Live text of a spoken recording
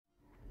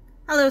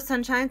Hello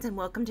Sunshines and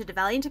welcome to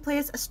deValiante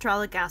Plays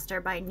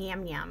Astrologaster by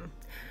Nyam Nyam.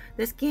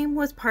 This game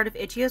was part of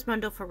Itch.io's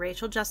bundle for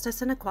racial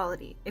justice and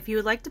equality. If you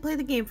would like to play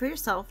the game for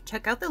yourself,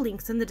 check out the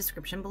links in the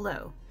description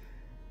below.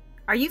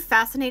 Are you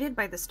fascinated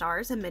by the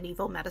stars and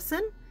medieval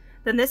medicine?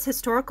 Then this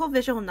historical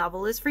visual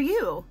novel is for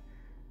you.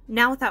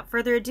 Now without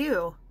further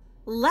ado,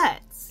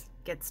 let's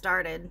get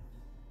started.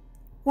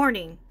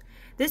 Warning.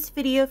 This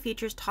video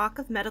features talk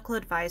of medical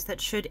advice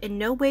that should in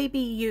no way be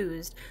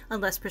used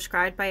unless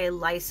prescribed by a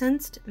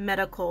licensed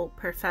medical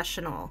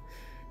professional.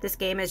 This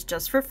game is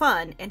just for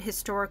fun and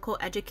historical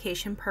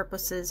education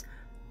purposes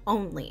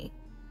only.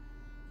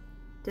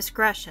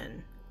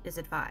 Discretion is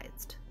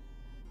advised.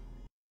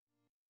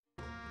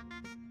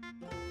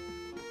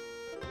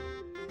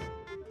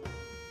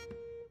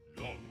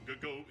 Long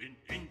ago in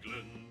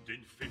England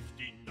in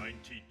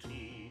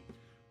 1592,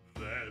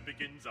 there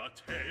begins our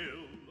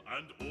tale,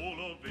 and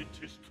all of it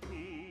is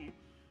true.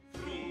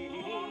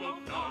 Through all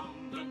of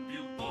London,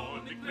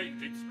 bubonic plague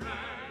did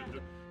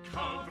spread,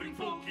 covering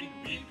folk in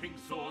weeping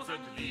sores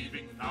and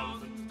leaving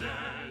thousands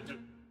dead.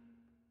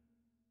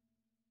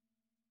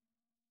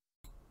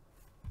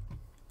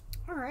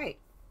 Alright.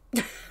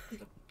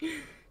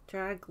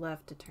 Drag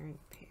left to turn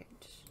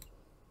page.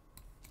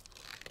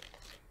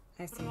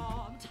 I see.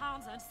 From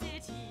towns and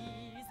cities,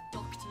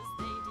 doctors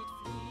they did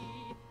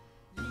flee,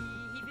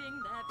 leaving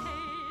their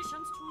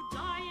patients to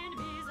die in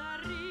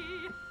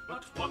misery.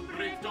 But one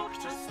brave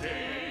doctor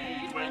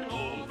stayed when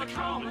all the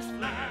cowards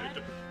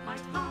fled,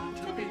 might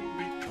have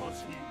been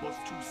because he was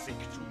too sick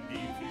to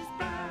leave his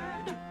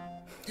bed.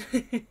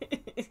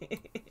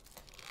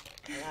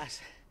 Alas,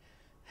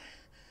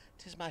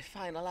 'tis my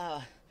final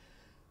hour.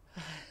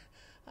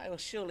 I will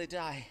surely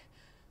die.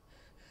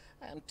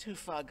 I am too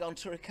far gone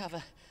to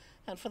recover,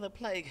 and for the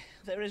plague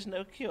there is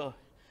no cure.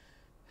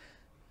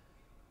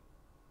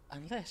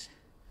 Unless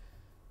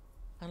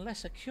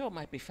a cure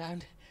might be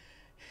found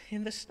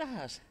in the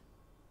stars.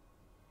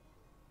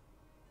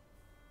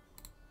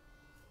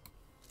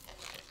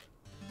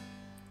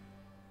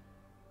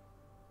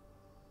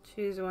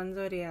 Choose one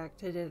zodiac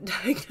to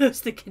diagnose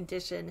the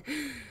condition.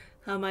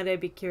 How might I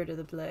be cured of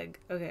the plague?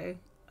 Okay.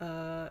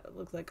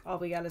 Looks like all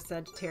we got is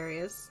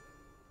Sagittarius.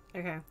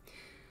 Okay.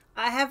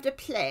 I have the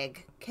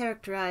plague,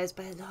 characterized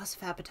by loss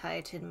of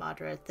appetite and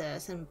moderate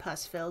thirst and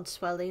pus-filled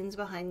swellings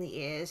behind the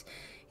ears,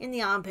 in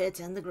the armpits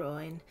and the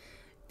groin.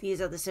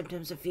 These are the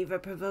symptoms of fever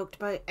provoked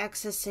by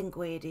excess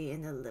sanguinity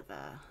in the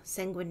liver.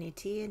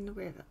 Sanguinity in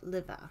the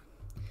liver.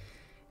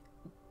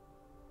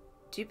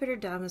 Jupiter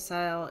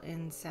domicile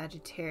in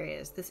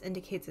Sagittarius. This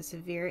indicates a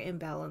severe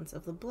imbalance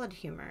of the blood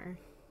humor.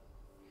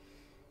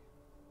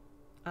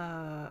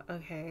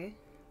 Okay.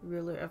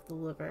 Ruler of the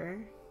liver.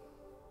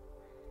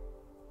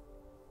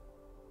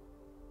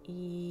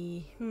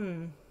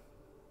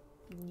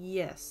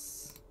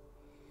 Yes.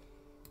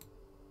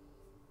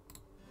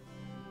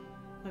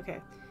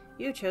 Okay.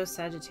 You chose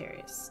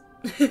Sagittarius.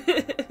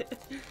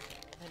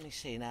 Let me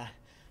see now.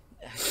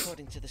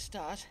 According to the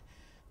stars,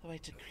 the way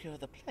to cure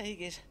the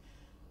plague is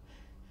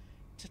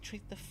to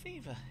treat the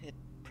fever it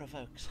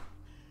provokes.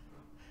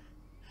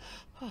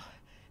 Oh,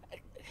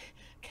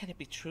 can it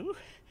be true?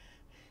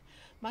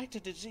 Might a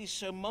disease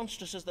so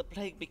monstrous as the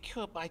plague be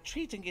cured by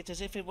treating it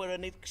as if it were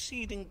an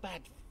exceeding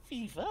bad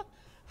fever?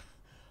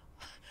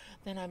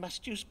 Then I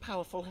must use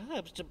powerful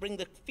herbs to bring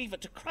the fever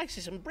to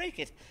crisis and break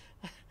it.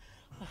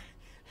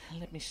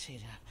 Let me see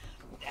now.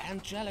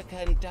 Angelica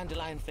and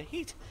dandelion for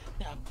heat,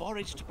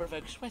 borage to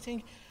provoke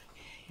sweating,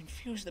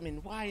 infuse them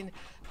in wine,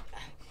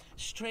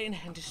 strain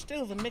and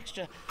distill the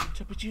mixture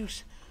to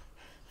produce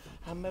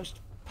a most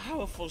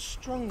powerful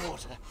strong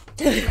water.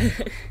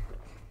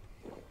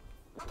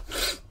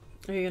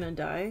 Are you gonna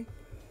die?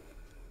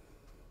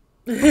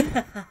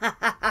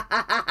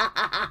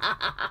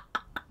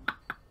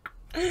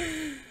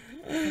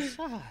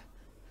 Huzzah.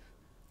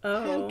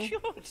 I am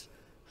cured.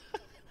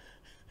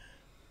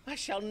 I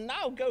shall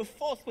now go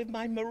forth with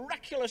my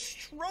miraculous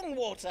strong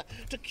water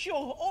to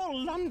cure all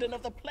London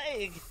of the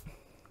plague.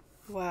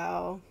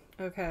 Wow.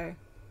 Okay.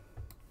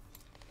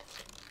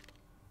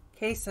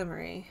 Case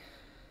summary.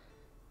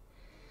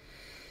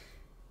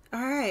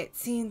 Alright,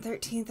 scene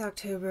 13th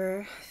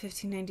October,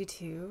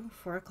 1592,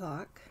 4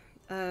 o'clock.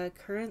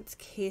 Current's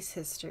case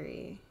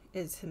history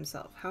is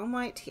himself. How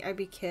might I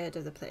be cured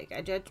of the plague?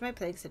 I judged my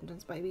plague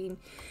symptoms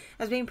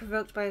as being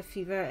provoked by a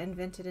fever and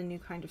invented a new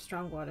kind of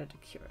strong water to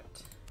cure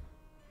it.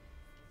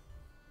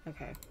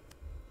 Okay.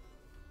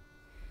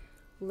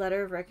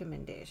 Letter of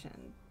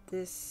recommendation.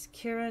 This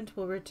curant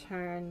will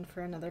return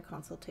for another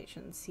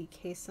consultation. See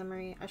case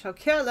summary. I shall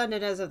cure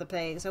Londoners of the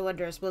plague, so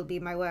wondrous will be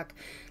my work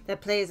that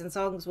plays and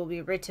songs will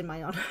be written in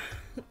my honor.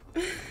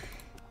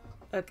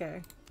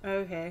 Okay.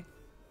 Okay.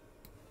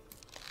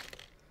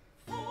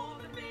 For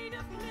the maid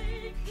of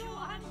plague,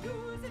 cure and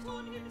use it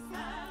on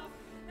himself,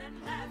 then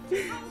left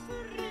his house to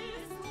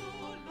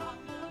restore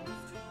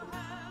Londoners to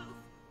health.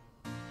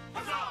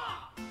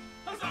 Huzzah!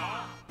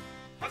 Huzzah!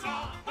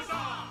 Huzzah!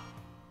 Huzzah!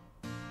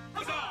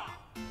 Huzzah!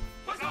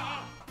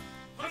 Huzzah!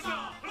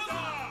 Huzzah!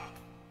 Huzzah!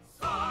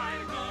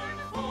 Simon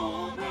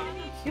Forman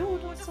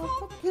Cured us of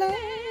the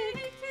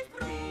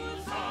plague.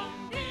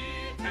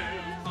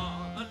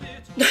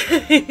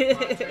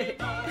 Astrology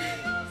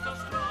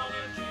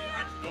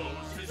and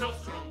knows his own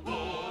strong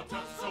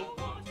water, so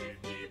what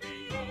if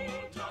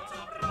deValiante,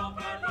 a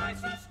proper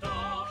licensed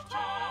doctor?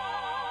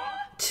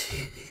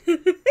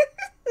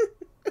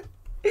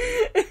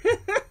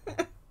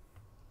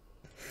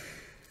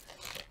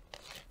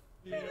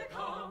 Here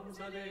comes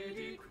a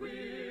lady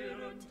queer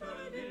and a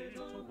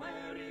little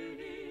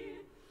warily.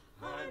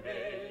 Her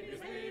name is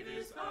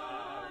Mavis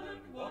Allen,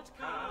 what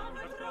can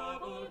her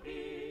trouble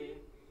be?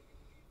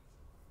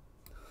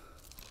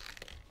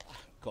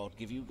 God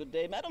give you good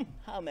day, madam.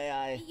 How may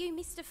I? You,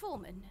 Mr.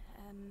 Foreman?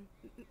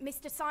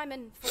 Mr.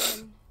 Simon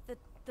Foreman,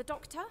 the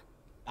doctor?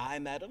 Aye,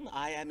 madam.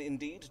 I am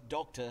indeed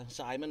Dr.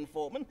 Simon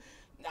Foreman.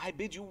 I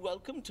bid you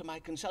welcome to my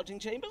consulting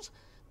chambers.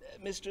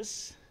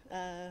 Mistress...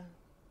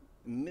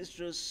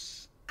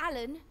 Mistress...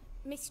 Allen,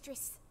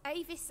 Mistress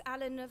Avis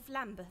Allen of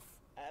Lambeth.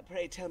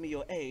 pray tell me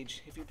your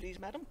age, if you please,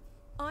 madam.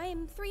 I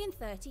am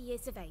 33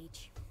 years of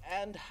age.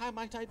 And how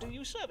might I do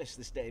you service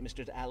this day,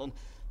 Mr. Allen?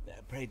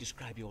 Pray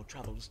describe your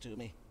troubles to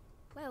me.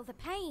 Well, the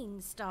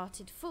pain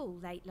started full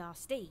late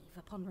last eve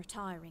upon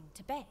retiring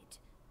to bed.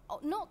 Oh,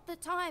 not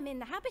that I am in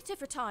the habit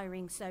of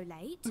retiring so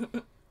late,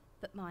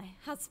 but my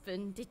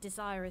husband did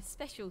desire a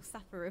special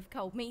supper of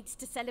cold meats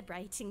to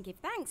celebrate and give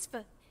thanks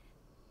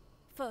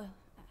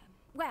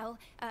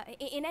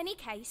in any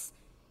case,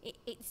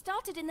 it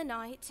started in the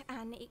night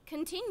and it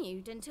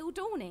continued until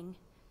dawning.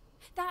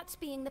 That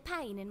being the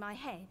pain in my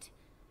head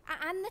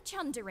and the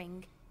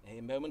chundering.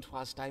 A moment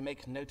whilst I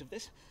make note of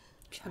this.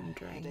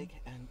 Chundering.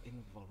 Headache and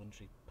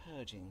involuntary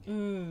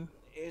purging.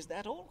 Is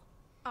that all?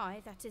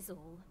 Aye, that is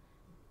all.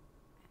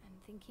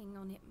 And thinking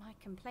on it, my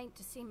complaint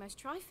to seem most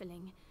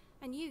trifling.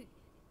 And you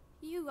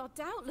are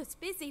doubtless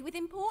busy with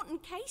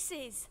important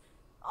cases.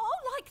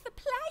 Oh, like the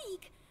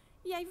plague!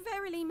 Yea,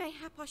 verily,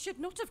 mayhap I should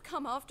not have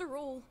come after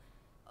all.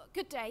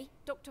 Good day,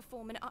 Dr.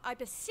 Foreman. I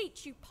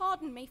beseech you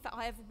pardon me, for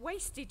I have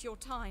wasted your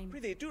time.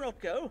 Prithee, do not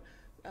go.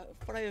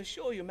 For I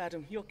assure you,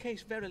 madam, your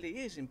case verily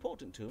is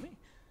important to me.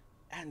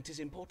 And 'tis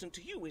important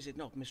to you, is it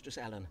not, Mistress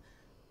Allen?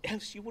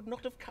 Else you would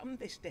not have come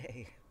this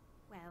day.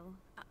 Well,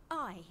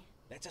 aye.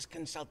 Let us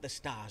consult the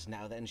stars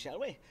now then, shall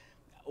we?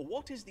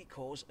 What is the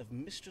cause of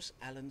Mistress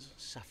Allen's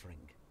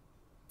suffering?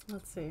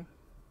 Let's see.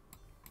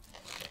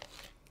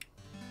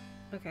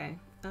 Okay.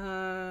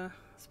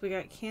 So we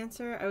got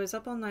cancer. I was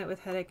up all night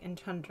with headache and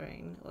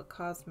chundering. What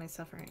caused my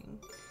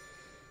suffering?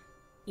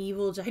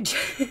 Evil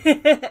digestion.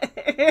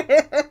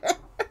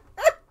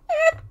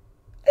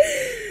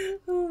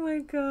 Oh my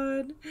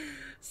god.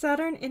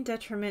 Saturn in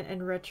detriment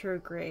and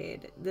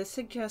retrograde. This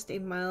suggests a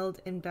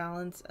mild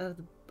imbalance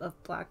of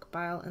black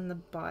bile in the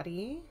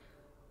body.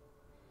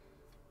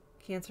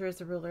 Cancer is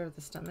the ruler of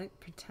the stomach,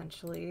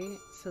 potentially.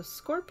 So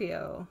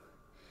Scorpio.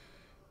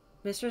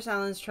 Mistress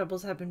Allen's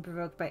troubles have been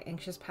provoked by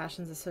anxious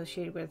passions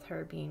associated with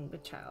her being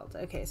with child.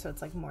 Okay, so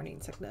it's like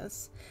morning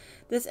sickness.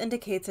 This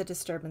indicates a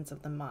disturbance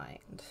of the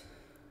mind.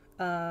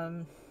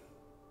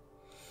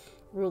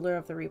 Ruler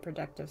of the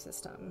reproductive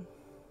system.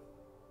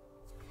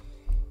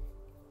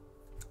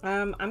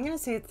 I'm gonna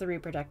say it's the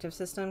reproductive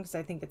system because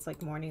I think it's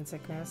like morning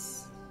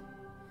sickness.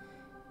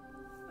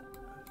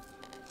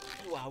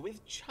 You are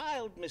with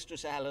child,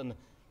 Mistress Allen.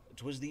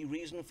 'Twas the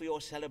reason for your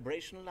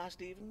celebration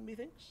last even,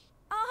 methinks?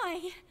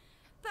 Aye,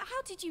 but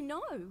how did you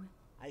know?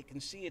 I can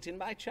see it in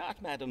my chart,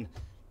 madam.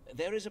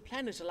 There is a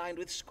planet aligned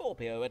with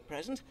Scorpio at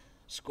present,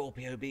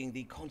 Scorpio being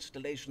the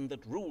constellation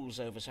that rules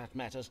over such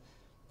matters.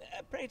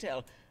 Pray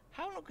tell,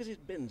 how long has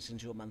it been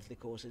since your monthly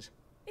courses?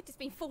 It has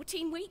been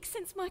 14 weeks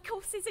since my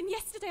courses, and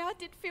yesterday I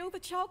did feel the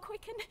child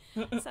quicken.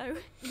 So,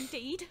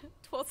 indeed,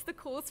 'twas the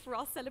cause for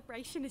our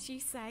celebration, as you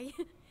say.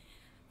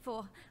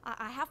 For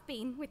I have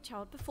been with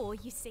child before,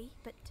 you see,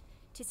 but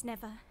 'tis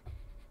never.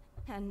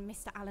 And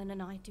Mr. Allen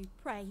and I do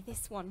pray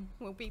this one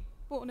will be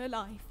born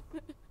alive.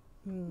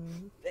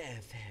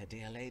 There,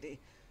 dear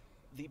lady.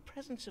 The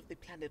presence of the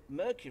planet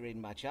Mercury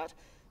in my chart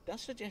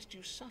does suggest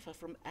you suffer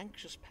from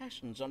anxious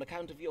passions on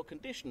account of your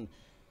condition,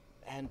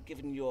 and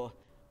given your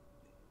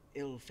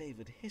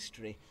ill-favoured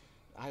history,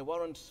 I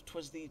warrant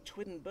 'twas the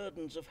twin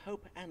burdens of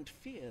hope and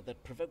fear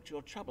that provoked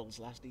your troubles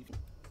last evening.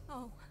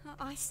 Oh,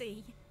 I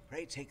see.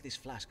 Pray take this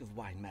flask of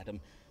wine, madam.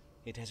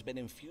 It has been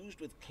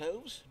infused with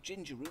cloves,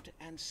 ginger root,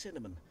 and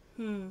cinnamon.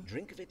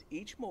 Drink of it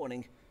each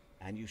morning,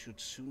 and you should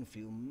soon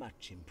feel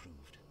much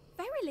improved.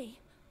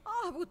 Verily,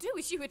 I will do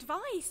as you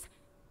advise.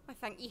 I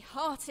thank ye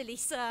heartily,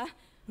 sir.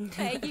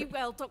 Fare you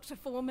well, Dr.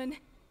 Foreman.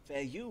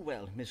 Fare you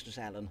well, Mistress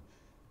Allen.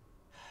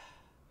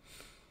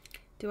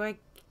 Do I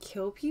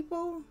kill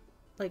people?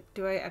 Like,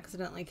 do I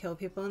accidentally kill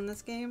people in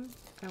this game?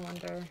 I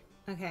wonder.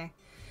 Okay.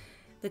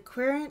 The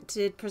querent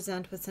did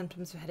present with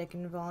symptoms of headache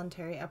and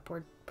involuntary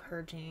upward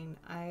purging.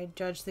 I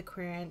judge the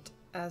querent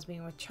as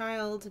being with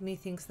child.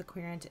 Methinks the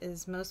querent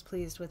is most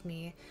pleased with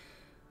me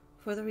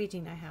for the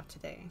reading I have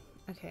today.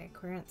 Okay,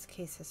 querent's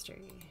case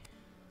history.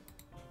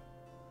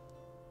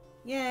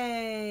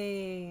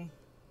 Yay!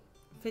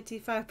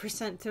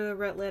 55% to a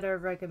letter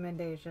of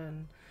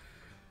recommendation.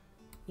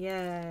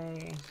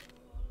 Yay.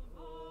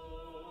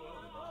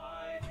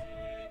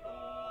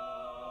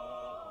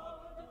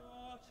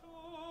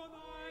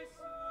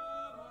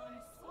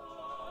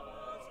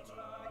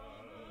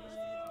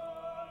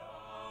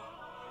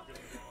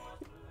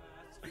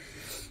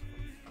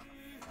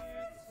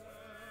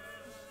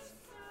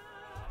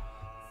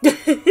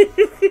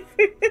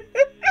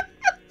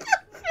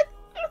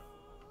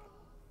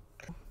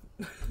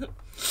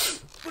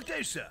 Good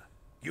day, sir.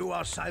 You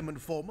are Simon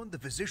Foreman, the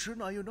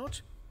physician, are you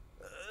not?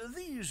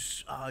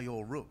 These are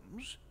your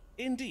rooms.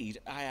 Indeed,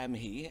 I am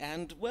he,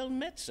 and well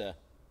met, sir.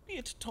 Be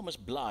it Thomas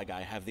Blagg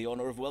I have the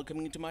honour of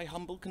welcoming into my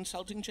humble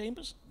consulting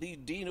chambers, the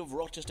Dean of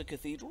Rochester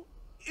Cathedral?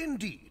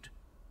 Indeed.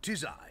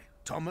 'Tis I,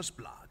 Thomas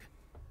Blagg.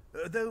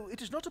 Though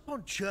it is not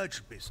upon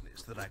church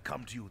business that I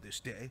come to you this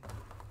day.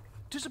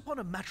 'Tis upon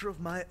a matter of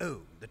my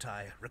own that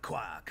I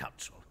require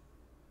counsel.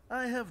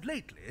 I have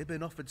lately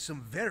been offered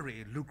some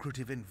very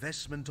lucrative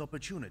investment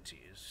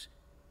opportunities.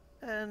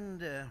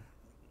 And,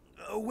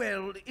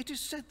 well, it is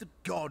said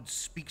that God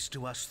speaks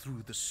to us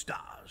through the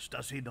stars,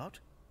 does he not?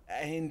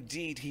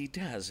 Indeed he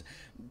does.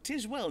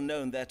 'Tis well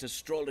known that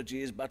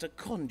astrology is but a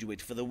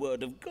conduit for the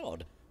word of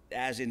God,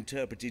 as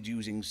interpreted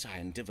using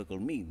scientifical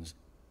means.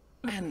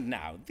 And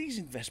now, these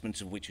investments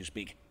of which you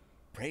speak,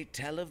 pray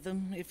tell of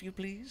them, if you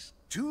please.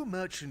 2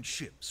 merchant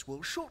ships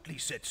will shortly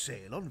set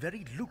sail on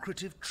very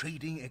lucrative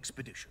trading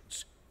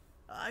expeditions.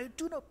 I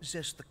do not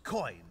possess the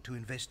coin to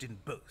invest in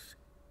both.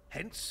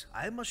 Hence,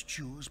 I must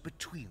choose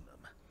between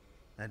them.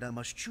 And I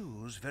must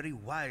choose very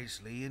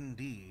wisely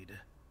indeed.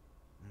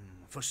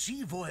 For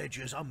sea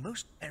voyages are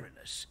most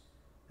perilous,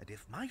 and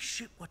if my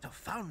ship were to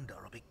founder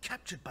or be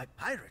captured by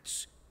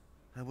pirates,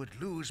 I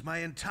would lose my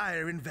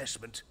entire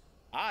investment.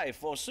 Aye,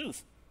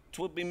 forsooth,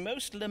 'twould be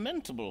most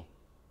lamentable,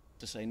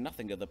 to say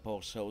nothing of the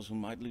poor souls who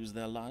might lose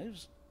their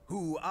lives.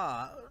 Who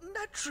are,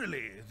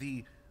 naturally,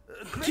 the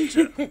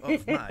greater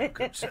of my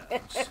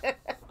concerns.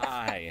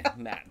 Aye,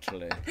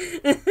 naturally.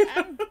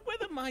 And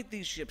whither might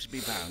these ships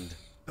be bound?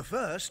 The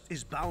first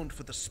is bound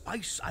for the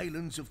Spice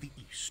Islands of the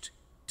East.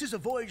 'Tis a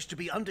voyage to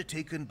be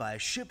undertaken by a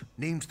ship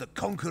named the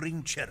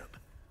Conquering Cherub.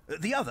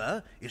 The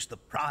other is the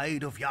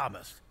Pride of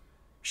Yarmouth.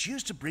 She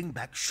is to bring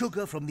back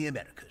sugar from the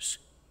Americas.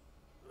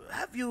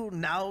 Have you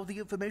now the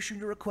information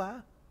you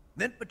require?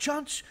 Then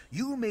perchance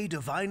you may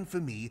divine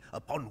for me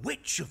upon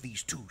which of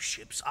these 2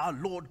 ships our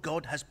Lord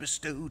God has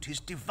bestowed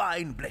his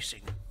divine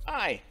blessing.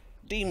 Aye,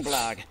 Dean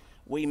Blagg,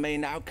 we may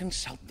now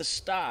consult the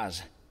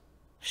stars.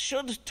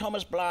 Should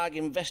Thomas Blagg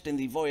invest in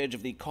the voyage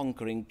of the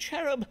Conquering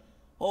Cherub,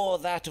 or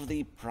that of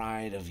the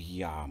Pride of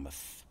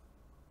Yarmouth?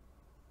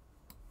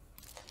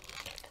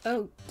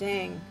 Oh,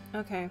 dang.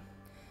 Okay.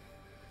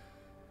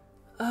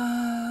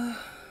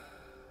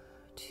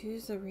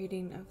 Choose a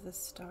reading of the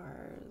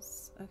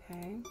stars.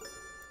 Okay.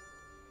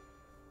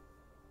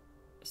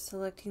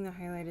 Selecting the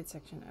highlighted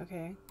section.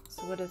 Okay.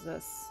 So what is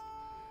this?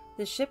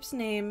 The ship's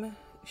name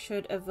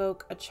should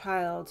evoke a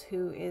child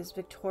who is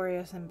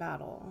victorious in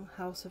battle.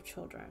 House of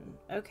Children.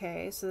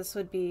 Okay, so this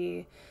would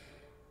be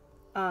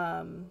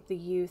the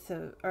youth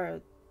of,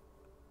 or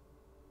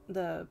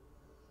the,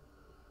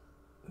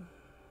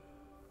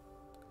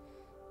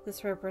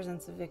 this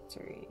represents a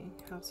victory.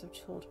 House of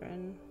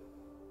Children.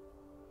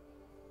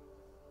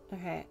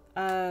 Okay,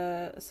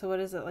 so what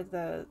is it, like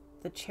the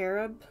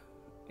cherub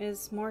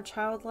is more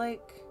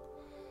childlike?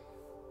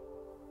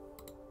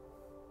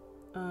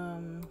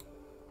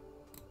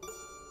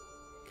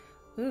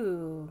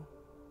 Ooh.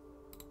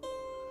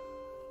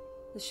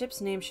 The ship's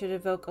name should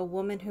evoke a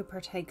woman who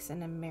partakes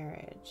in a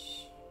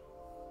marriage.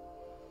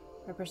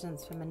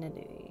 Represents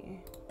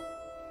femininity.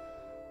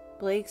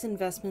 Blake's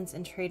investments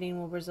in trading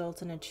will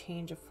result in a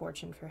change of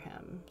fortune for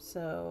him.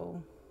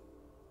 So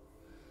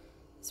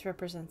this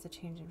represents a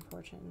change in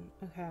fortune.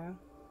 Okay.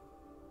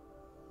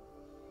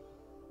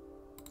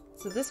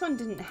 So this one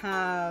didn't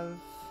have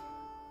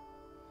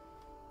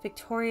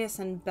victorious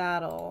in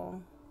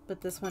battle, but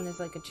this one is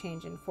like a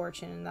change in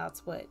fortune, and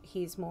that's what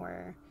he's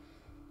more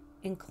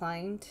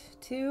inclined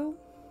to.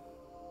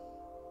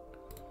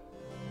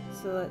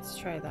 So let's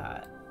try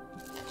that.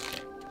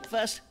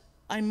 First,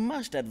 I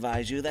must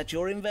advise you that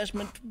your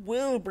investment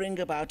will bring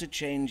about a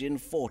change in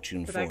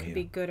fortune But for that could you.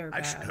 be good or bad.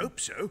 I should hope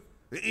so.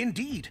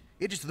 Indeed,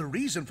 it is the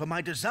reason for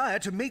my desire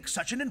to make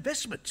such an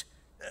investment.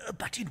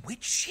 But in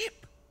which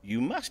ship?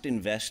 You must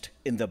invest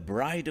in the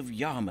Bride of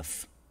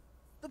Yarmouth.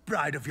 The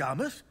Bride of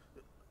Yarmouth?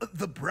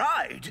 The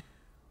Bride?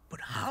 But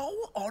how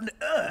on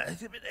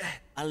earth?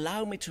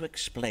 Allow me to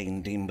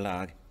explain, Dean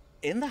Blagg.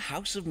 In the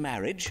house of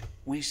marriage,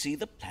 we see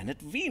the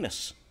planet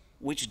Venus,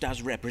 which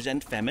does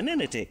represent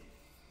femininity.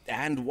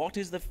 And what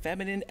is the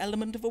feminine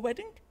element of a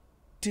wedding?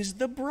 'Tis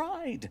the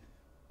bride.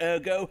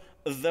 Ergo,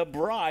 the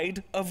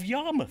Bride of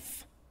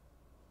Yarmouth.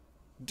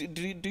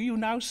 Do you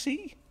now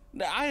see?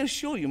 I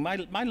assure you,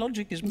 my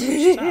logic is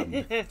most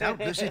sound.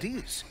 Doubtless it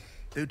is,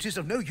 though 'tis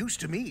of no use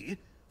to me,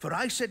 for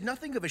I said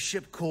nothing of a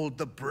ship called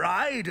the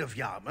Bride of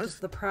Yarmouth. It's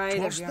the Pride of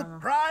 'Twas Yarmouth. the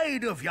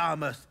Pride of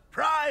Yarmouth.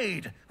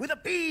 Pride, with a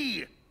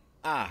P.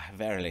 Ah,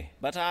 verily.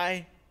 But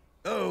I...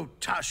 Oh,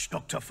 tush,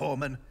 Dr.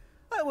 Foreman.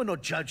 I will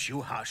not judge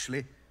you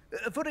harshly,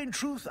 for in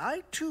truth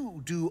I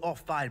too do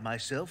oft find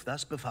myself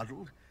thus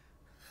befuddled.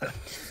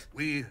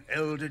 We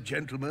elder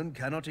gentlemen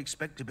cannot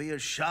expect to be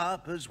as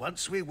sharp as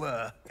once we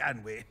were,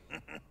 can we?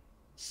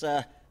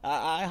 Sir,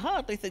 I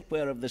hardly think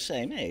we're of the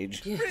same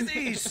age.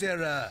 Prithee,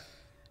 sirrah,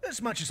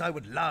 as much as I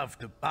would love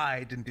to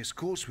bide and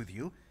discourse with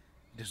you,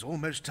 It is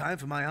almost time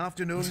for my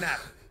afternoon nap.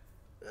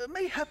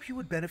 Mayhap you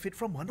would benefit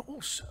from one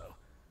also.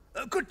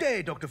 Good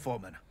day, Dr.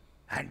 Foreman,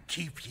 and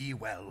keep ye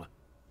well.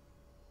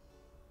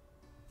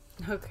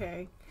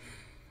 Okay.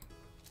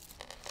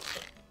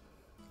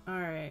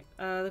 Alright.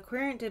 The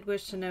querent did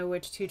wish to know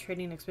which 2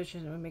 trading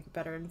expeditions would make a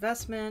better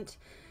investment.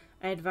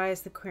 I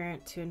advised the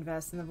querent to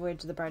invest in the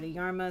voyage of the Bride of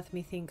Yarmouth.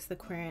 Methinks the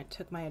querent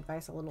took my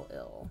advice a little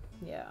ill.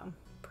 Yeah,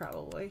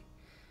 probably.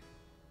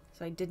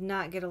 So I did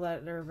not get a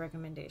letter of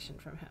recommendation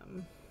from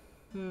him.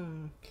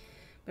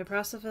 By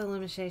process of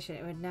elimination,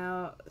 it would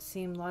now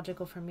seem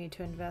logical for me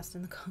to invest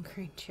in the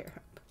Conquering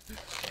Cherub.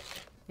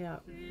 Yeah.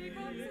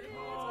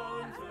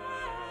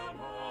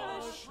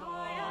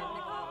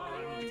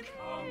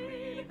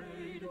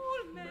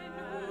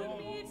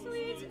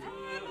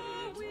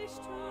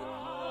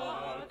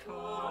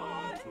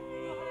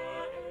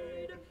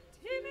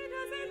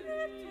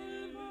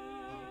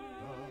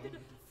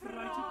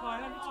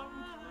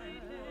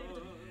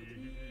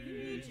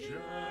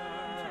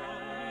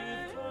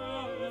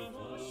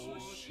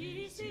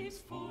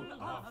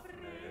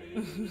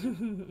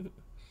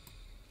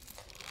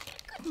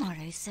 Good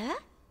morrow, sir.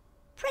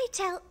 Pray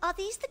tell, are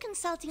these the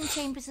consulting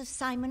chambers of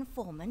Simon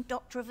Foreman,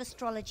 Doctor of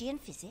Astrology and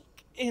Physic?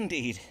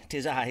 Indeed,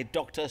 'tis I,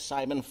 Dr.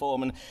 Simon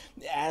Foreman.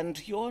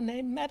 And your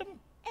name, madam?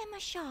 Emma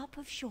Sharp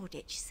of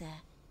Shoreditch,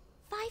 sir.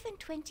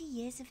 25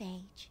 years of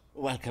age.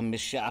 Welcome,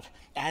 Miss Sharp.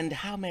 And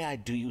how may I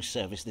do you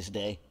service this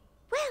day?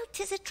 Well,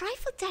 'tis a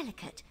trifle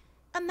delicate.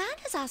 A man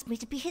has asked me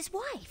to be his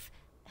wife.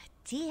 A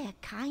dear,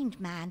 kind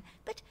man,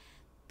 but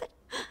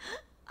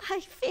I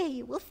fear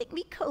you will think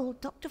me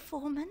cold, Dr.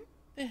 Foreman.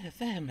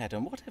 There,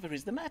 madam, whatever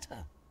is the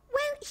matter?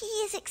 Well, he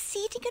is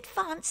exceeding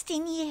advanced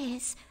in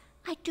years.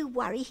 I do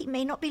worry he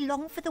may not be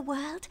long for the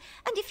world,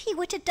 and if he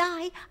were to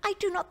die, I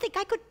do not think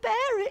I could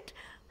bear it.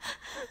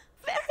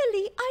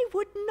 Verily, I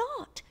would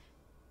not.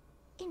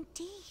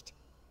 Indeed,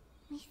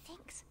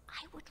 methinks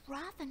I would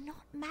rather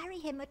not marry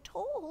him at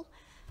all.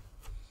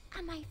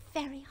 Am I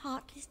very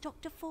heartless,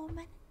 Dr.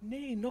 Foreman?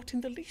 Nay, not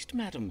in the least,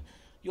 madam.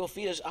 Your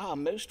fears are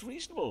most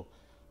reasonable.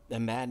 A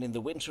man in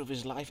the winter of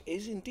his life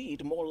is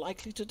indeed more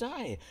likely to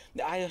die.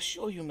 I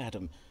assure you,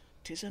 madam,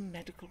 'tis a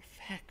medical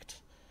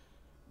fact.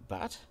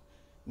 But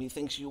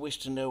methinks you wish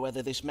to know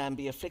whether this man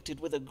be afflicted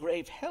with a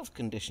grave health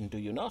condition, do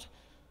you not?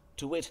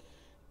 To wit,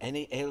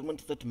 any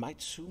ailment that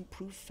might soon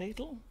prove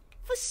fatal?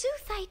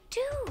 Forsooth I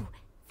do.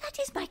 That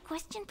is my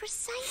question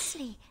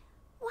precisely.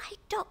 Why,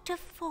 Dr.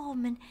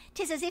 Foreman,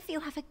 'tis as if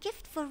you have a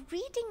gift for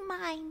reading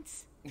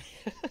minds.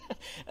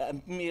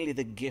 Merely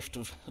the gift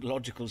of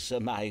logical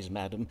surmise,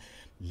 madam.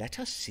 Let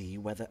us see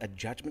whether a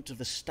judgment of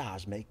the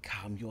stars may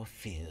calm your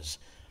fears.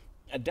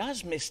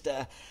 Does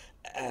Mr.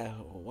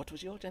 What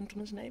was your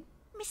gentleman's name?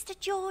 Mr.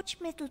 George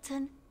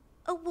Middleton,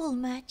 a wool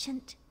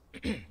merchant.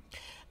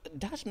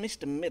 Does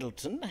Mr.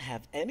 Middleton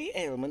have any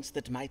ailments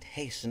that might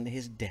hasten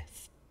his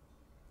death?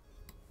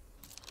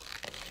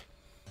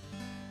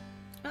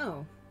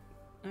 Oh,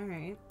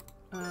 alright.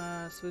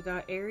 So we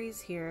got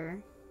Aries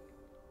here.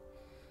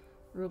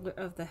 Ruler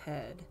of the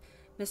head.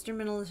 Mr.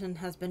 Middleton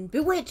has been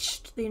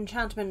bewitched! The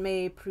enchantment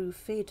may prove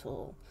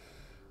fatal.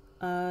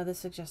 This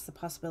suggests the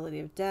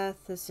possibility of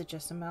death. This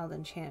suggests a mild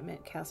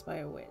enchantment cast by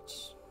a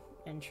witch.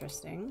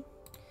 Interesting.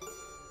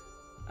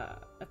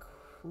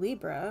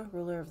 Libra,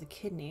 ruler of the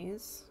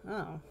kidneys.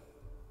 Oh.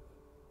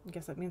 I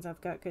guess that means I've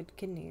got good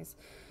kidneys.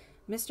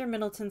 Mr.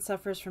 Middleton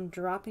suffers from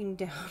dropping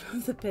down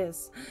of the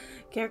piss,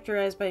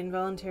 characterized by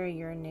involuntary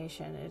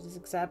urination. It is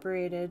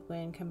exacerbated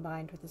when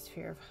combined with his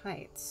fear of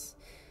heights.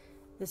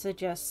 This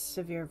suggests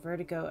severe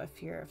vertigo, a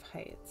fear of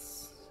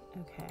heights.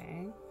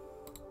 Okay.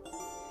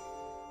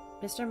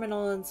 Mr.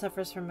 Middleton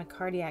suffers from a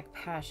cardiac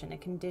passion, a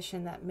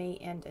condition that may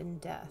end in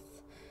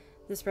death.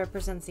 This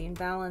represents the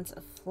imbalance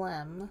of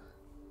phlegm.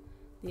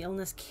 The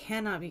illness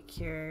cannot be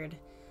cured.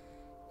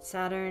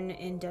 Saturn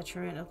in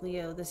detriment of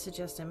Leo. This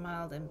suggests a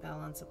mild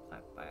imbalance of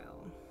black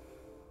bile.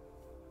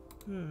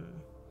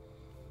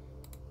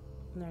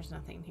 There's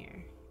nothing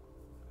here.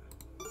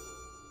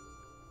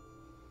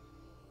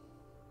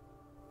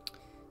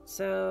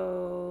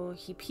 So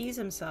he pees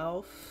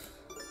himself.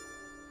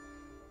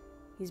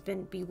 He's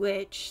been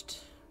bewitched.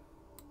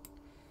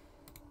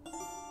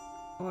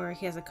 Or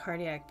he has a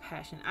cardiac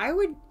passion. I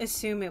would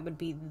assume it would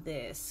be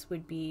this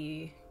would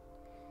be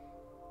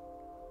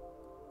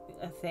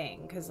a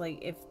thing. Because,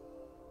 like, if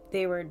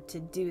they were to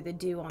do the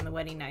do on the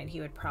wedding night,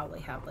 he would probably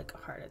have, like, a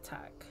heart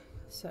attack.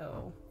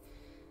 So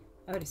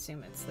I would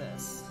assume it's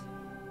this.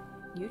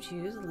 You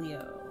choose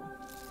Leo.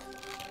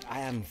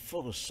 I am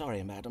full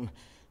sorry, madam,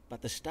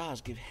 but the stars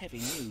give heavy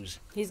news.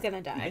 He's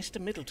gonna die. Mr.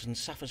 Middleton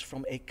suffers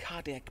from a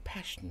cardiac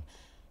passion.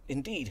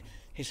 Indeed,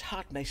 his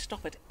heart may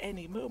stop at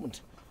any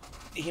moment.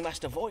 He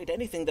must avoid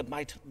anything that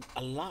might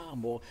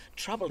alarm or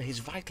trouble his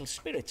vital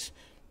spirits.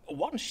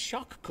 One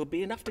shock could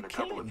be enough to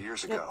kill him. A couple of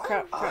years ago,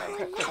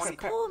 Yes,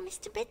 poor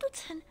Mr.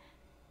 Middleton.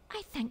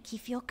 I thank you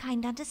for your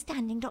kind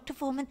understanding, Dr.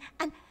 Foreman,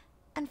 and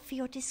for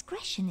your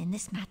discretion in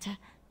this matter.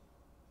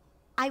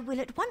 I will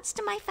at once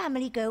to my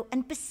family go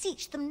and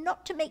beseech them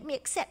not to make me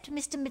accept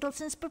Mr.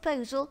 Middleton's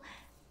proposal.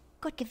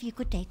 God give you a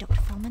good day,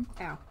 Dr. Foreman.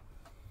 Ow.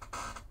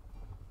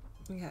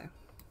 Okay.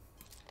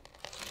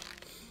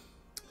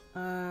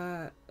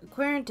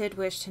 Querent did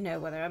wish to know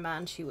whether a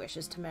man she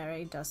wishes to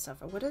marry does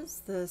suffer. What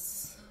is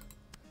this?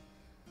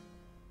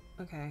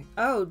 Okay.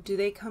 Oh, do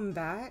they come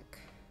back?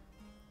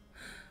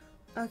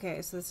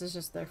 Okay, so this is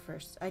just their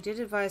first. I did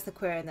advise the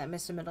querent that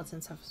Mr. Middleton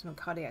suffers from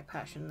cardiac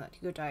passion and that he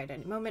could die at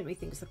any moment.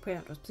 Methinks the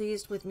querent was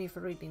pleased with me for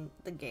reading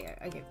the gay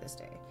I gave this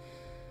day.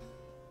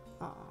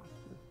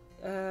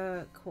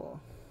 Aw. Cool.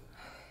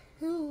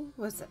 Who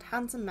was that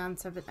handsome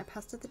manservant I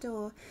passed at the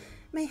door?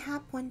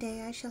 Mayhap one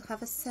day I shall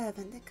have a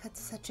servant that cuts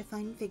such a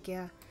fine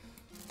figure.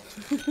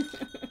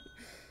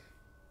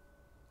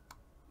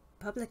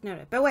 Public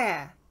notice.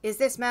 Beware! Is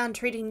this man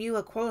treating you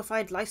a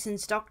qualified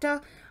licensed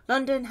doctor?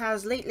 London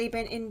has lately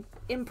been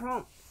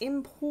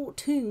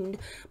importuned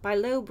by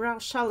lowbrow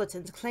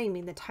charlatans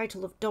claiming the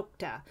title of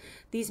doctor.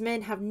 These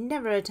men have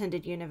never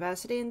attended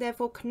university and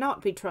therefore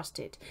cannot be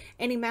trusted.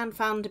 Any man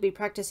found to be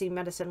practicing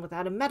medicine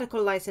without a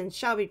medical license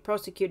shall be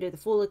prosecuted to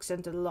the full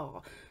extent of the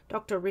law.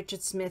 Dr.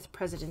 Richard Smith,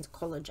 President,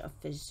 College of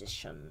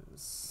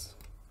Physicians.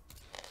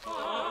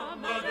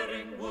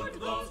 Murdering would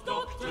those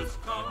doctors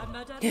come.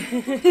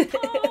 Murdering would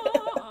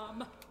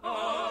come.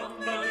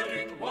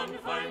 Murdering one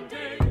fine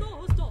day.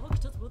 Those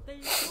doctors would they?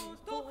 Those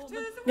doctors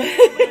would they?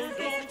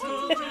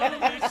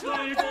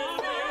 Slave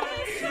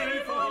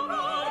for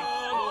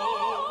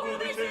now. Will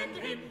they send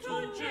him to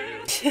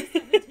jail? Send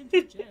him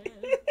to jail.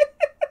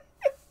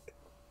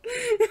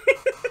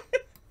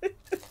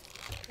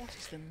 What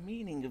is the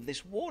meaning of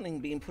this warning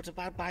being put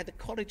about by the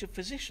College of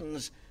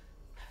Physicians?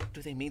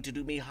 Do they mean to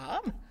do me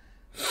harm?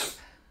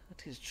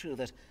 It is true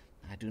that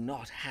I do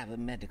not have a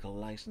medical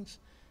license.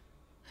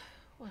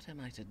 What am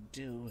I to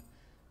do?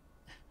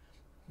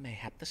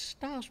 Mayhap the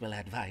stars will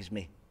advise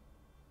me.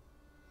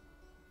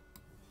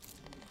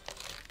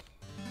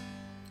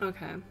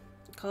 Okay.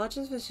 College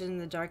of Physicians,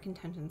 the dark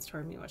intentions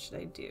toward me. What should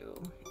I do?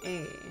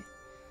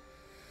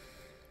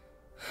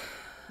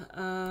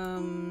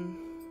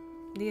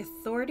 The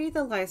authority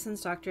the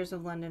licensed doctors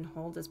of London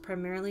hold is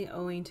primarily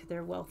owing to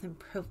their wealth and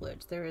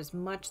privilege. There is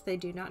much they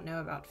do not know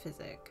about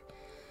physics.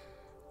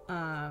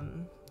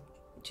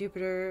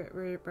 Jupiter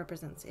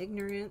represents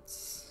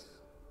ignorance.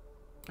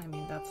 I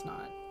mean, that's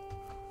not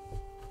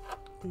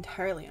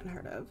entirely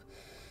unheard of.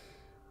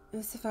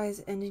 This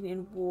signifies ending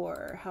in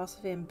war, house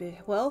of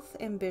wealth,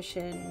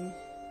 ambition,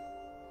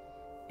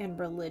 and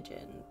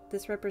religion.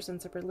 This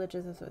represents a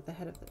religious at the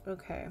head of the...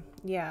 Okay,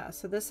 yeah,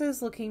 so this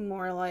is looking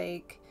more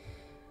like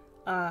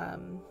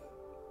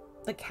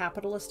the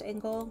capitalist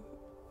angle,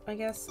 I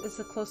guess, is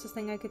the closest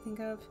thing I could think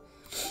of.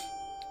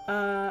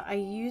 I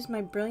use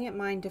my brilliant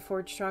mind to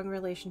forge strong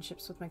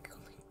relationships with my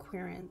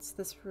querents.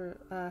 This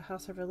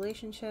house of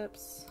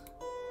relationships.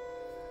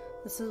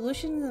 The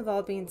solution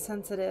involved being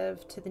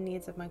sensitive to the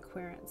needs of my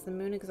querents. The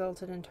moon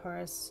exalted in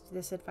Taurus.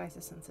 This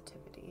advises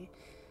sensitivity.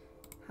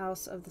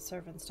 House of the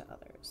servants to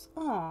others.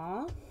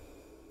 Aww.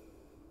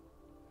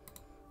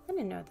 I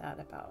didn't know that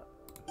about.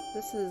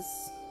 This is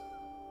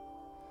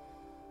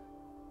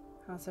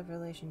house of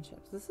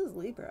relationships. This is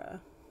Libra.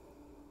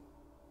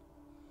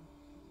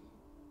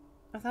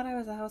 I thought I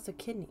was a house of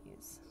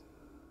kidneys.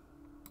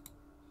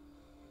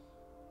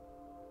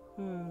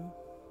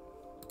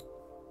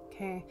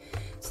 Okay.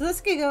 So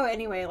this could go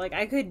anyway. Like,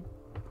 I could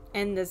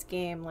end this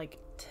game, like,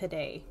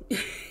 today.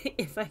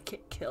 If I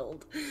get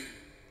killed.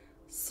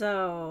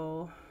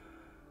 So...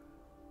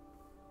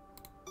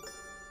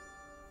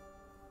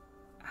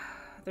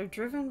 they're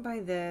driven by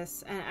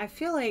this. And I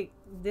feel like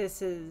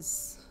this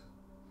is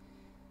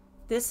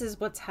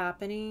what's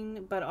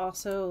happening. But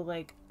also,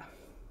 like...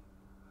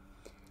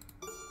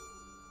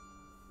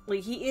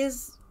 like, he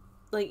is...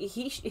 like,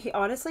 he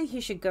honestly, he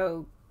should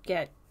go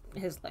get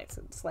his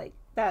license. Like,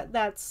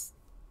 that's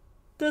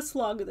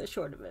long and the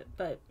short of it.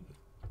 But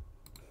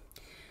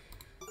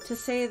to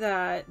say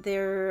that they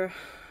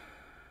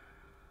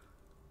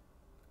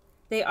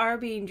are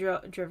being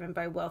driven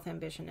by wealth,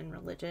 ambition, and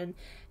religion.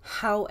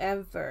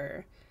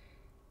 However,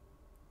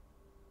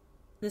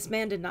 this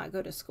man did not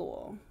go to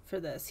school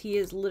for this. He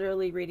is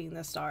literally reading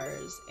the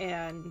stars,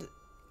 and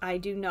I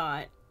do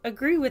not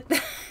agree with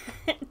that.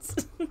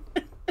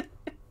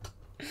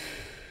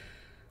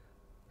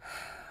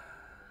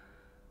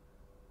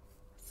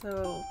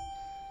 So,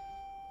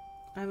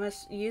 I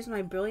must use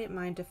my brilliant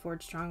mind to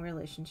forge strong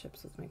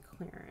relationships with my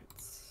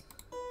querents.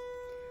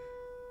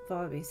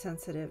 I'll be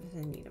sensitive to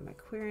the need of my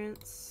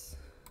querents.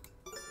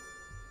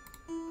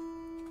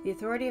 The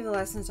authority of the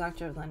licensed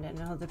doctor of London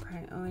and all the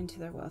prime owing to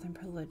their wealth and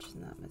privilege,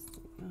 and that must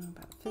know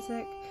about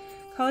physics.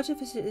 College of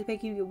Physics is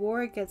making a war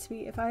against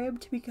me. If I am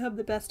to become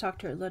the best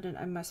doctor in London,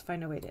 I must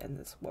find a way to end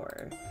this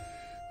war.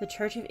 The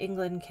Church of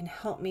England can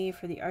help me,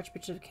 for the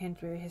Archbishop of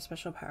Canterbury has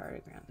special power to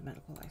grant the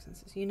medical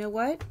licenses. You know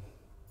what?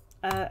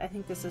 I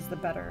think this is the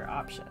better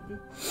option.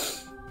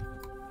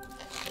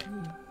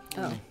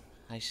 Oh.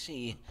 I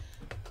see.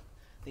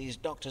 These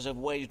doctors have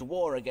waged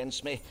war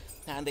against me,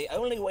 and the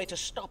only way to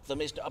stop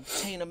them is to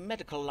obtain a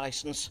medical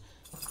license.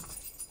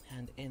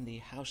 And in the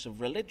House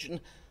of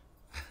Religion...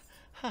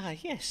 ah,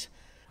 yes.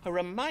 A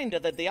reminder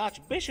that the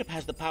Archbishop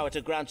has the power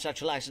to grant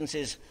such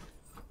licenses.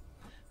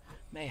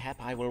 Mayhap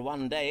I will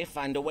one day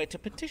find a way to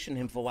petition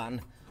him for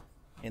one.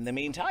 In the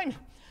meantime,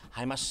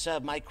 I must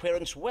serve my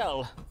querents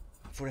well,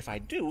 for if I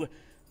do,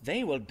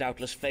 they will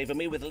doubtless favour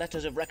me with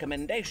letters of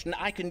recommendation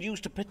I can use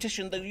to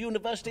petition the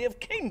University of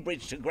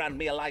Cambridge to grant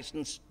me a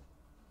license.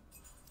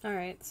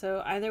 Alright,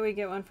 so either we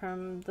get one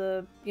from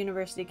the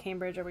University of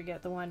Cambridge or we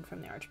get the one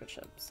from the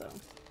Archbishop, so...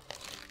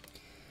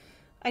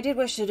 I did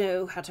wish to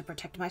know how to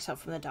protect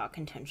myself from the dark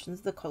intentions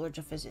of the College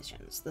of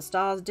Physicians. The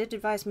stars did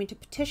advise me to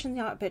petition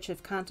the Archbishop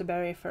of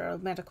Canterbury for a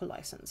medical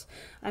license.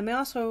 I may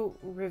also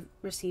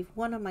receive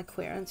one of my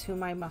querents,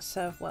 whom I must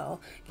serve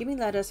well, give me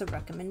letters of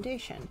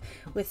recommendation.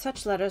 With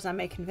such letters I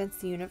may convince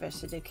the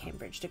University of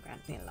Cambridge to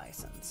grant me a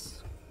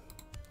license.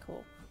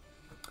 Cool.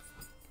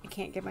 I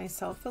can't give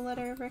myself a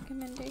letter of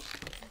recommendation.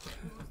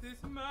 Who's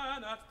this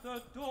man at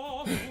the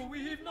door who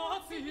we've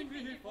not seen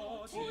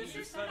before? Who's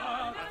this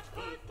man at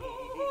the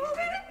door who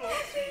we've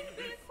not seen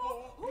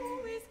before?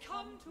 Who is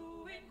come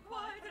to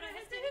inquire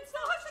dressed in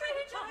such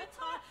strange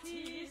attire?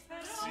 Tis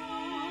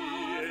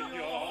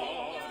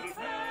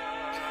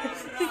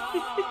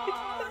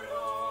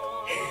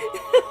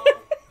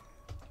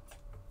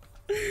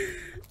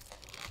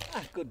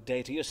Good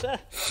day to you, sir.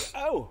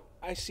 Oh,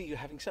 I see you're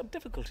having some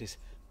difficulties.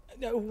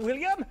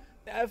 William,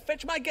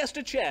 fetch my guest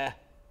a chair.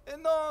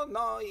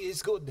 No,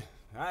 he's good.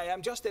 I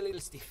am just a little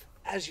stiff.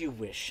 As you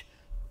wish.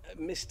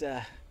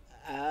 Mr.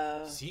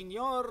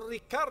 Signor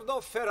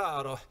Riccardo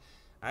Ferraro.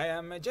 I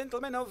am a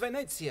gentleman of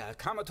Venezia,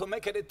 come to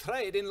make a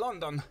trade in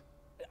London.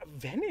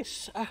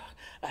 Venice?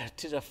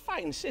 'Tis a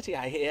fine city,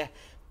 I hear.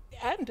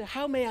 And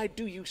how may I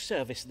do you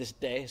service this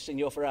day,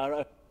 Signor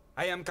Ferraro?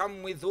 I am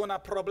come with una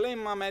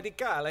problema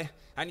medicale,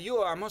 and you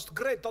are most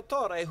great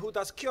dottore who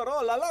does cure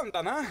all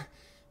London, huh?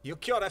 You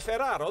cure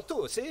Ferraro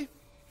too, see?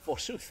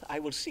 Forsooth, I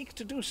will seek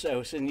to do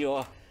so,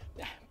 Signor.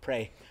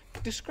 Pray,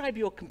 describe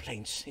your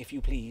complaints, if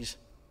you please.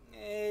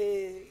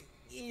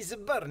 Is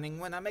burning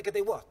when I make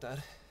the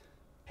water.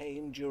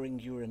 Pain during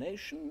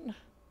urination?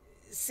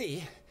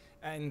 See,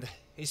 and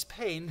is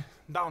pain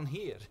down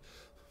here.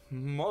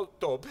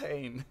 Molto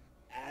pain.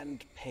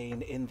 And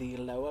pain in the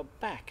lower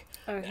back.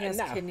 Oh, he has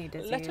now, kidney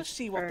disease. let us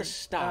see what the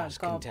stars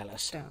can tell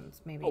us.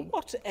 Stones, maybe.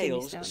 What Kidney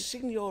ails stones.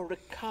 Signor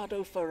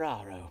Riccardo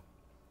Ferraro?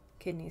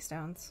 Kidney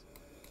stones.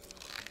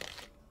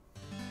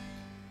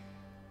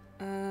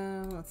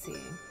 Let's see.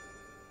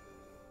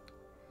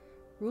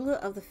 Ruler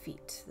of the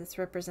feet. This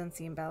represents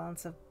the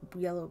imbalance of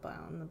yellow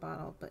bile in the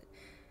bottle, but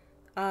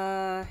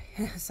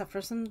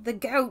suffers from the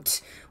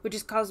gout, which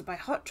is caused by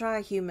hot,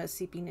 dry humus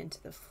seeping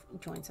into the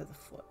joints of the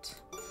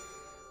foot.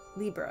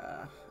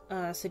 Libra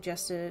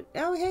suggested.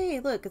 Oh, hey,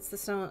 look, it's the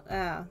stone.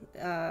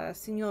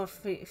 Signor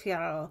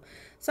Fierro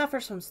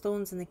suffers from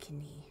stones in the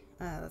kidney.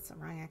 That's the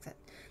wrong accent.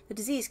 The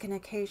disease can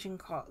occasion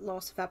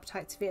loss of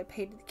appetite, severe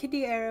pain in the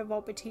kidney area,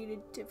 vomiting,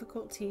 and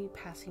difficulty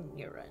passing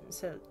urine.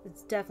 So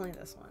it's definitely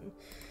this one.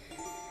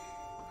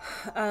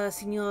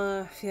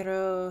 Signor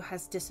Fierro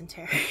has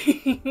dysentery.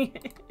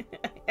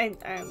 I'm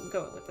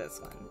going with this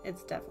one.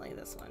 It's definitely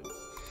this one.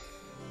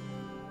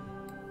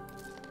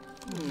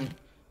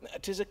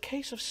 'Tis a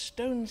case of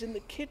stones in the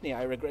kidney,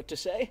 I regret to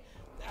say.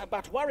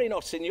 But worry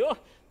not, Signor.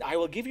 I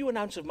will give you an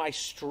ounce of my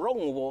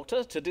strong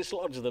water to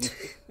dislodge them.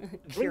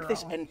 Drink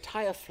this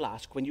entire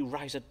flask when you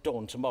rise at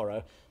dawn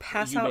tomorrow.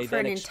 Pass you out may for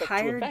then an expect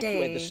entire to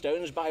evacuate day. the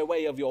stones by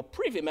way of your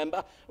privy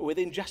member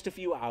within just a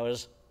few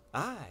hours.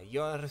 Ah,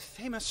 your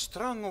famous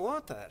strong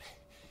water.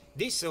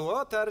 This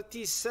water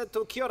is said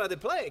to cure the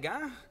plague,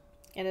 huh?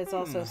 And it's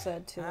also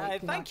said to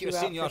like, Thank knock you, out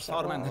Signor for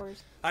several Foreman.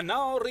 hours. And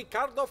now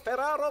Riccardo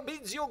Ferraro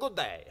bids you good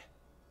day.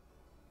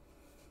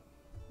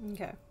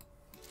 Okay.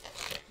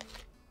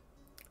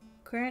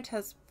 Querent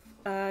has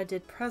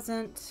did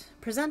present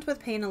with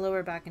pain in the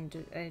lower back and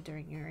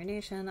during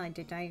urination. I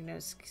did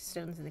diagnose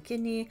stones in the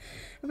kidney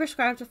and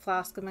prescribed a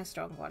flask of my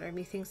strong water.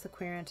 Methinks the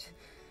querent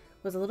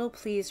was a little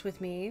pleased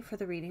with me for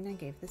the reading I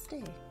gave this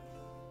day.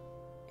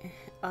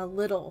 A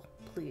little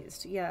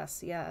pleased,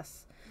 yes.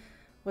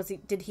 Was he?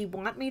 Did he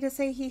want me to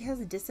say he has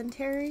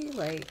dysentery?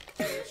 Like,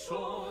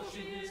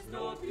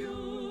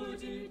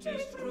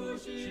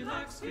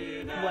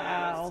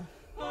 wow.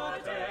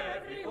 But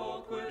every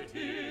awkward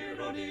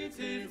hero needs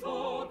his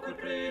awkward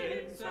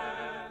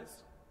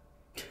princess.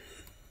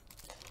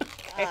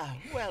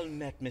 Well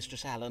met,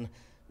 Mistress Allen.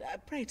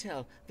 Pray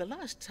tell, the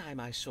last time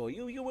I saw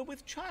you, you were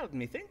with child,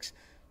 methinks.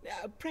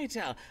 Pray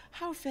tell,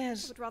 how I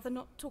fares... would rather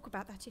not talk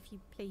about that, if you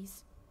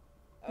please.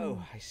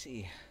 Oh, I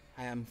see.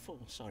 I am full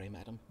sorry,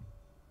 madam.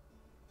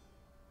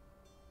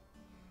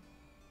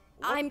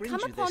 What I'm brings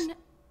come you upon... this-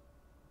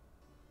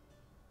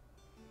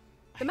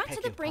 The I matter beg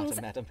that your brings...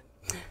 pardon, madam.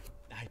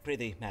 I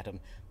prithee, madam,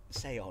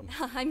 say on.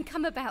 I'm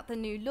come about the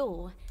new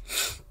law.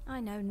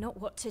 I know not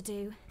what to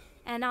do,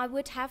 and I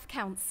would have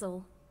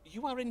counsel.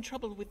 You are in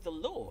trouble with the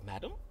law,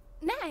 madam?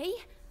 Nay,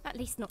 at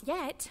least not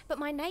yet, but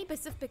my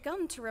neighbours have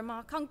begun to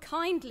remark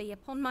unkindly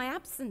upon my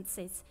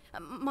absences,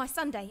 my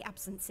Sunday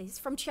absences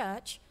from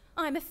church.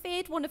 I am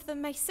afeard one of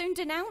them may soon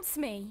denounce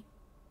me.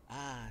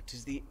 Ah,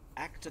 'tis the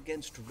Act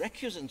Against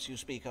Recusants you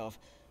speak of.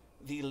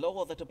 The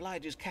law that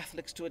obliges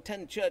Catholics to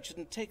attend church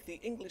and take the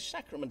English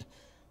sacrament.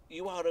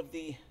 You are of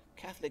the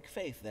Catholic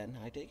faith, then,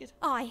 I take it?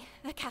 I,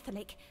 a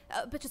Catholic,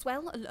 but as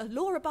well a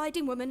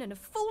law-abiding woman and a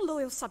full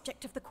loyal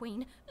subject of the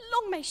Queen.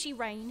 Long may she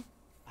reign.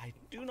 I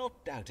do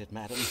not doubt it,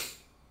 madam.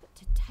 But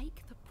to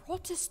take the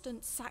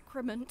Protestant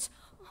sacrament,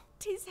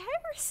 'tis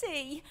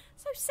heresy.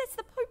 So says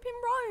the Pope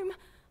in Rome.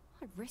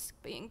 I risk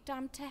being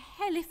damned to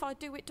hell if I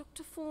do it,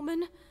 Dr.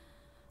 Foreman.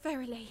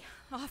 Verily,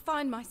 I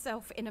find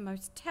myself in a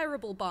most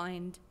terrible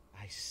bind.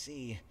 I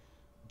see.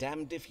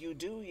 Damned if you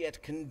do,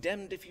 yet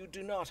condemned if you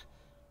do not.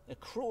 A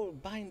cruel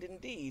bind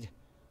indeed.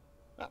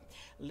 Well,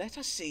 let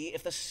us see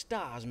if the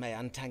stars may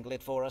untangle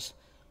it for us.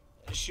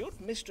 Should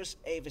Mistress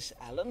Avis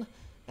Allen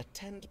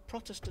attend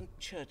Protestant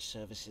church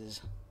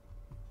services?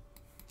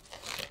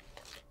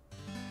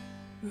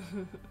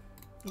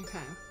 Okay.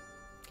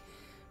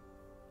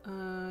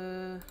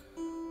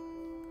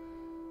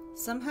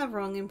 Some have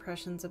wrong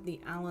impressions of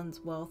the Allens'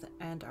 wealth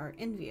and are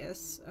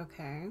envious.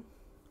 Okay.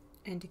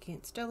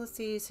 Indicates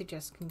jealousy,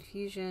 suggests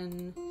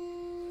confusion.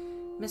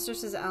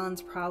 Mistress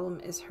Allen's problem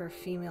is her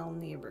female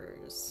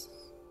neighbors.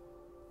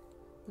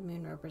 The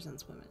moon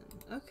represents women.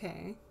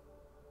 Okay.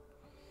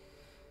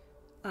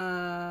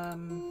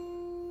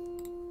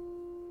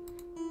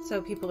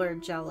 So people are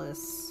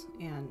jealous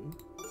and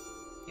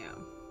yeah.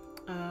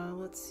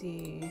 Let's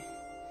see.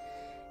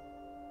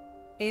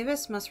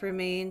 Avis must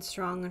remain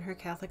strong in her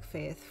Catholic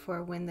faith,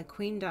 for when the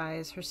Queen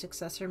dies, her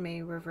successor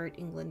may revert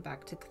England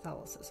back to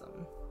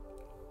Catholicism.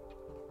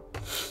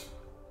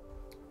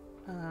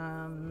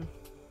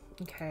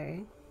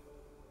 Okay.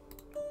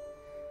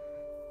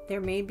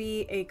 There may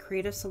be a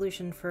creative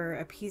solution for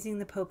appeasing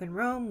the Pope in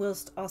Rome,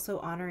 whilst also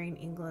honoring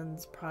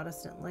England's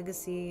Protestant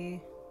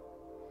legacy.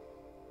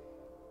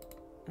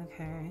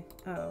 Okay.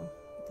 Oh,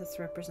 this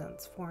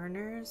represents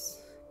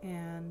foreigners,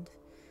 and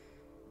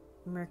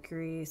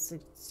Mercury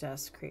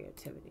suggests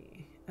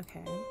creativity.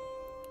 Okay.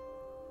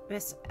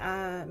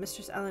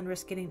 Mistress Allen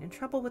risks getting in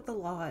trouble with the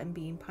law and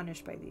being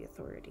punished by the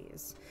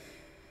authorities.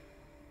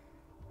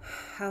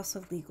 House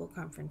of Legal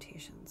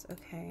Confrontations.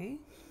 Okay.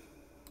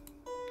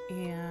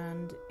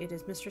 And it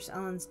is Mistress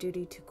Allen's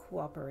duty to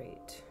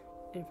cooperate.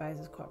 It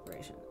advises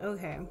cooperation.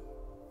 Okay.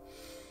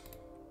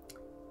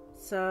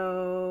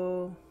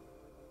 So...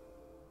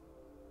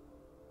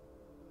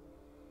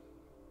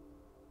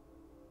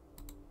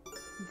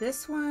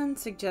 this one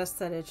suggests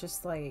that it's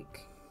just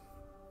like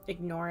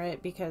ignore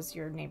it because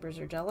your neighbors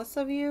are jealous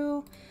of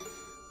you.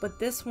 But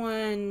this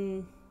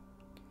one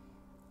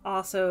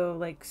also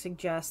like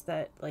suggests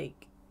that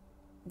like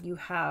you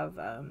have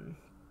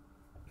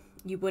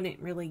you wouldn't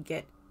really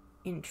get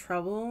in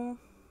trouble,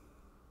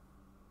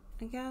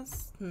 I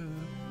guess.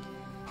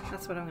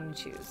 That's what I'm going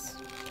to choose.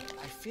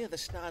 I fear the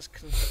stars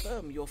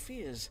confirm your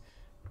fears.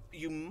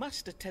 You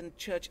must attend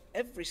church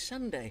every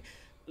Sunday,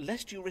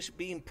 lest you risk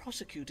being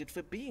prosecuted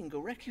for being a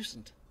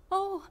recusant.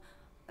 Oh,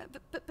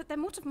 but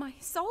then what of my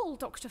soul,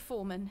 Dr.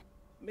 Foreman?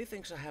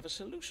 Methinks I have a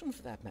solution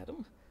for that,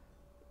 madam.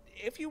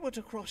 If you were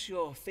to cross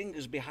your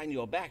fingers behind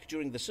your back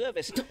during the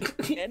service,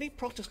 any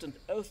Protestant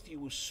oath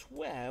you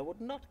swear would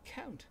not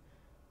count.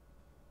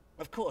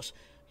 Of course,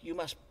 you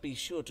must be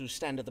sure to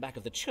stand at the back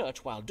of the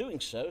church while doing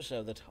so,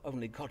 so that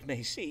only God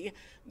may see,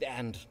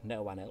 and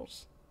no one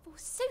else.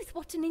 Forsooth,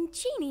 what an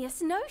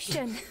ingenious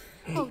notion!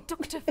 Oh,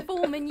 Dr.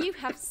 Foreman, you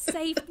have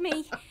saved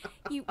me.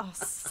 You are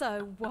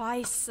so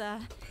wise,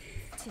 sir.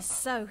 'Tis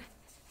so.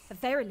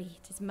 Verily,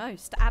 'tis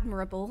most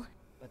admirable.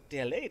 But,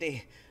 dear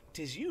lady,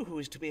 'tis you who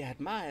is to be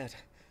admired.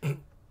 The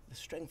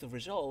strength of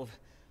resolve,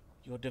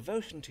 your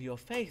devotion to your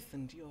faith,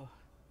 and your...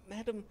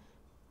 Madam,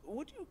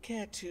 would you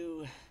care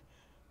to...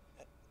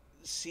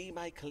 see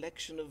my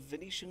collection of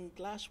Venetian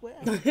glassware?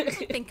 I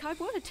think I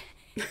would.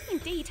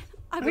 Indeed,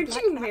 I would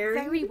like that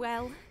very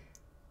well.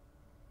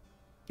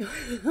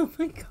 Oh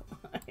my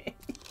god.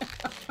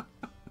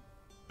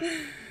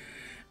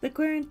 The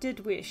querent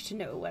did wish to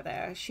know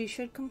whether she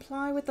should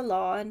comply with the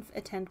law and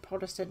attend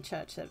Protestant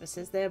church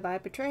services, thereby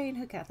betraying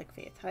her Catholic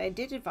faith. I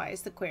did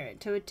advise the querent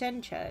to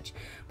attend church,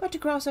 but to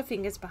cross her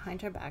fingers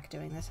behind her back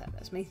during the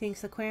service.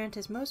 Methinks the querent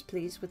is most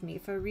pleased with me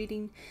for the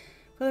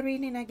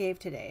reading I gave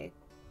today.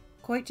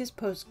 Coitus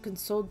post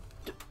consult.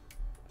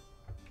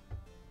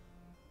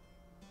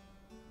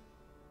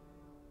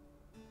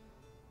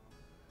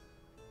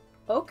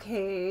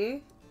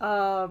 Okay.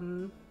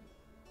 Well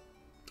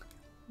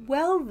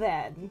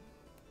then.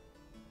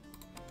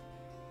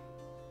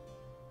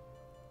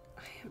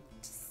 I am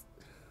just...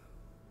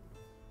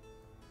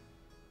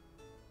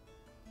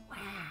 wow.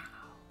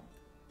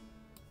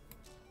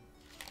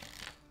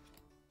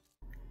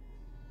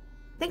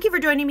 Thank you for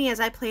joining me as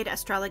I played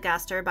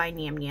Astrologaster by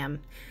Niam Niam.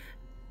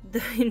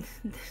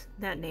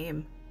 That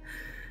name.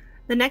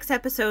 The next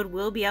episode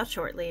will be out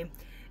shortly.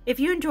 If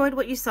you enjoyed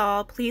what you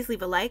saw, please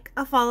leave a like,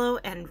 a follow,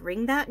 and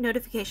ring that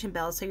notification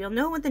bell so you'll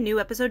know when the new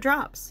episode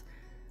drops.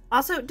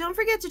 Also, don't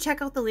forget to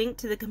check out the link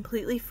to the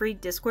completely free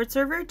Discord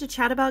server to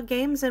chat about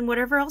games and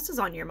whatever else is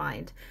on your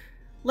mind.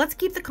 Let's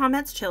keep the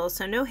comments chill,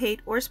 so no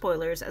hate or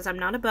spoilers, as I'm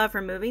not above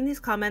removing these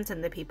comments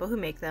and the people who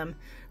make them.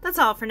 That's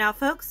all for now,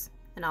 folks,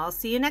 and I'll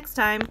see you next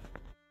time.